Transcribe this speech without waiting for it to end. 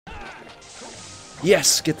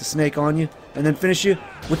Yes, get the snake on you, and then finish you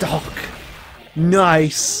with the hawk.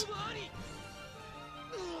 Nice.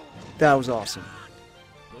 That was awesome.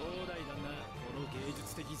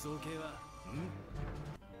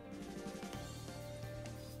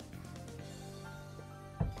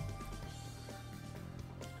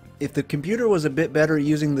 If the computer was a bit better at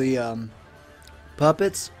using the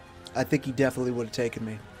puppets, I think he definitely would have taken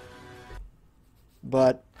me.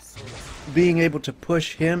 But being able to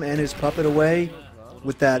push him and his puppet away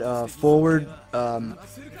with that forward R1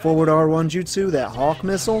 jutsu, that hawk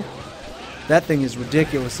missile, that thing is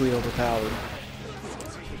ridiculously overpowered.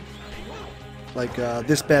 Like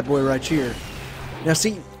this bad boy right here. Now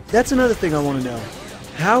see, that's another thing I want to know.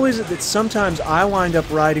 How is it that sometimes I wind up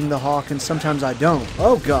riding the hawk and sometimes I don't?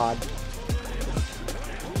 Oh god.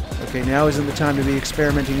 Okay, now isn't the time to be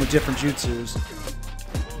experimenting with different jutsus.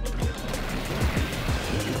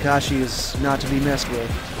 Kakashi is not to be messed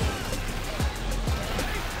with.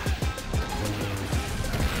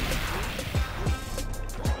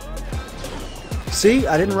 See,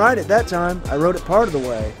 I didn't ride it that time. I rode it part of the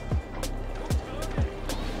way.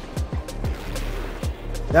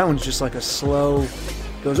 That one's just like a slow...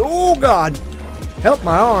 Goes, oh god! Help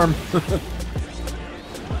my arm!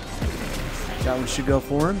 That one should go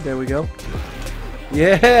for him. There we go.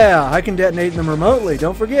 Yeah! I can detonate them remotely.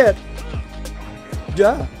 Don't forget.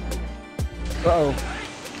 Duh. Uh-oh.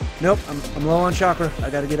 Nope. I'm low on chakra.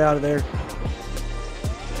 I gotta get out of there.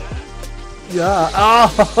 Yeah. Oh!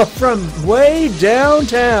 From way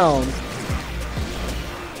downtown!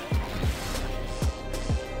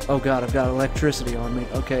 Oh god, I've got electricity on me.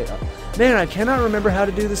 Okay. Man, I cannot remember how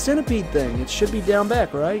to do the centipede thing. It should be down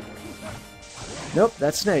back, right? Nope,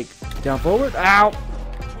 that's snake. Down forward. Ow!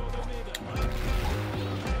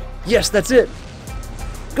 Yes, that's it.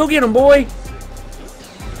 Go get him, boy!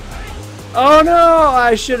 Oh no!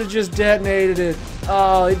 I should have just detonated it.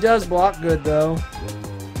 Oh, it does block good, though.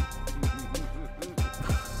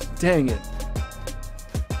 Dang it.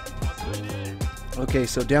 Okay,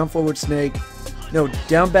 so down forward snake. No,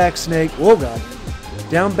 down back snake. Oh god.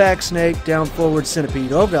 Down back snake, down forward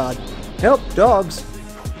centipede. Oh god. Help, dogs.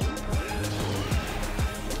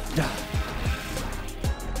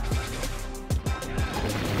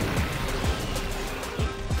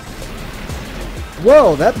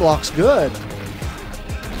 Whoa, that block's good.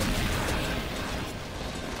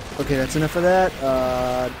 Okay, that's enough of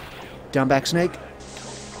that. Down back snake.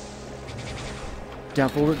 Down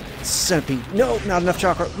forward centipede. No, not enough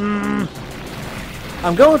chakra.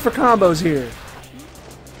 I'm going for combos here.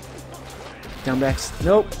 Down back.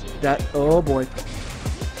 Nope. That. Oh boy.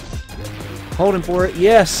 Holding for it.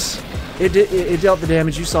 Yes. It dealt the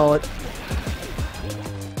damage. You saw it.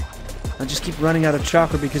 I just keep running out of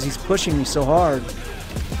chakra because he's pushing me so hard.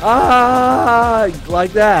 Ah,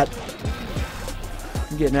 like that.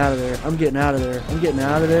 I'm getting out of there. I'm getting out of there. I'm getting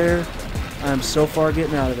out of there. I'm so far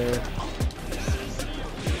getting out of there.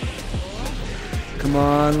 Come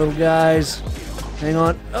on, little guys. Hang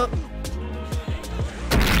on. Oh.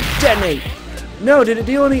 Detonate. No, did it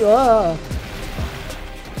deal any? Ah.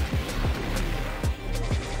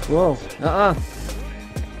 Whoa.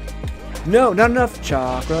 No, not enough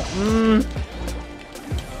chakra. Man,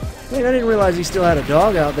 I didn't realize he still had a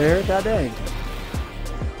dog out there. God dang.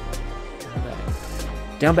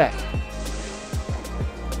 Down back.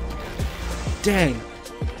 Dang.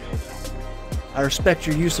 I respect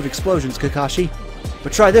your use of explosions, Kakashi.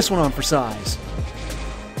 But try this one on for size.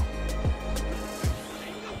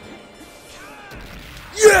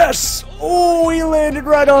 Yes! Oh, he landed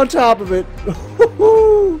right on top of it.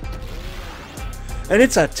 And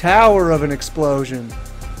it's a tower of an explosion.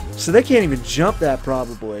 So they can't even jump that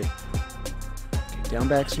probably. Okay, down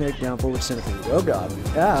back snake, down forward centipede. Oh god.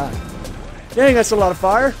 Ah. Dang, that's a lot of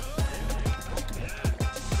fire.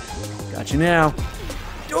 Got you now.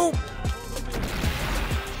 Oh!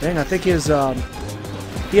 Dang, I think his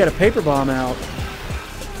he had a paper bomb out.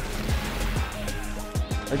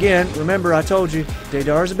 Again, remember I told you,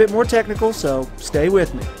 Deidara's a bit more technical, so stay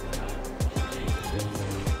with me.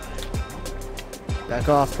 Back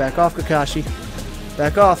off, Kakashi.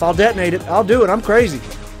 Back off, I'll detonate it. I'll do it, I'm crazy.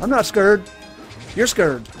 I'm not scared. You're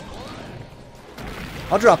scared.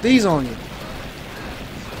 I'll drop these on you.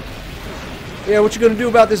 Yeah, what you gonna do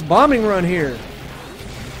about this bombing run here?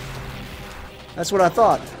 That's what I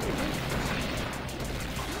thought.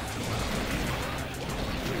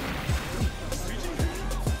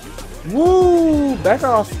 Woo! Back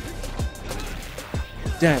off.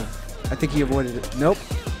 Dang. I think he avoided it. Nope.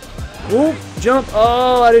 Woo! Jump!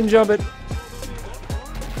 Oh, I didn't jump it.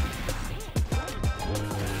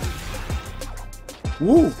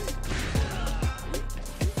 Woo!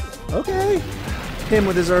 Okay. Him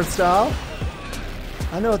with his Earth Style.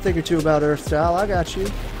 I know a thing or two about Earth Style. I got you.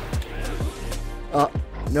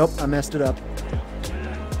 Nope, I messed it up.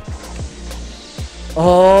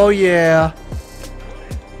 Oh, yeah.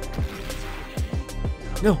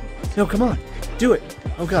 No, no, come on. Do it.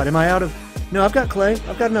 Oh, God, am I out of... No, I've got clay.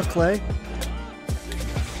 I've got enough clay.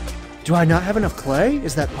 Do I not have enough clay?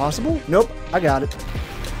 Is that possible? Nope, I got it.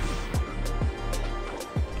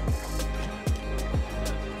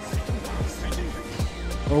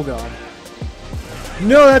 Oh, God.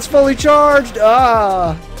 No, that's fully charged!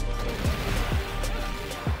 Ah!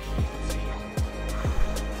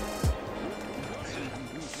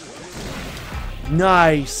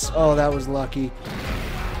 Nice! Oh, that was lucky.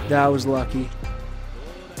 That was lucky.